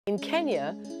In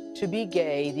Kenya, to be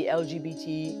gay, the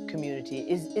LGBT community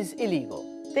is illegal.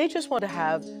 They just want to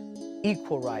have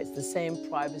equal rights, the same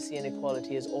privacy and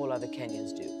equality as all other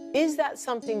Kenyans do. Is that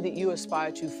something that you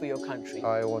aspire to for your country?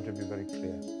 I want to be very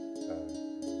clear,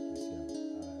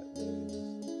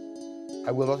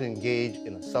 I will not engage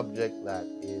in a subject that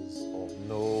is of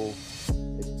no,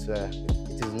 it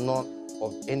is not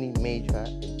of any major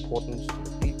importance to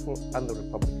the people and the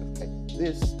Republic of Kenya.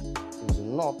 This is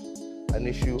not an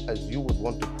issue, as you would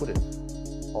want to put it,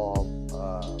 of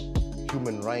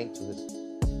human rights.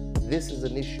 This is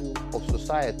an issue of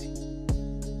society,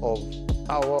 of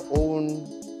our own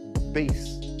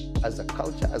base as a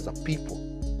culture, as a people,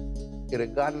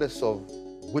 regardless of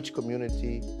which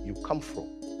community you come from.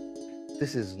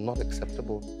 This is not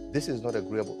acceptable. This is not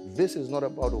agreeable. This is not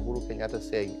about Uhuru Kenyatta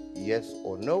saying yes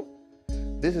or no.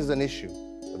 This is an issue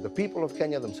of the people of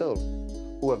Kenya themselves,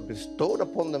 who have bestowed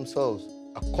upon themselves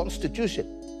a constitution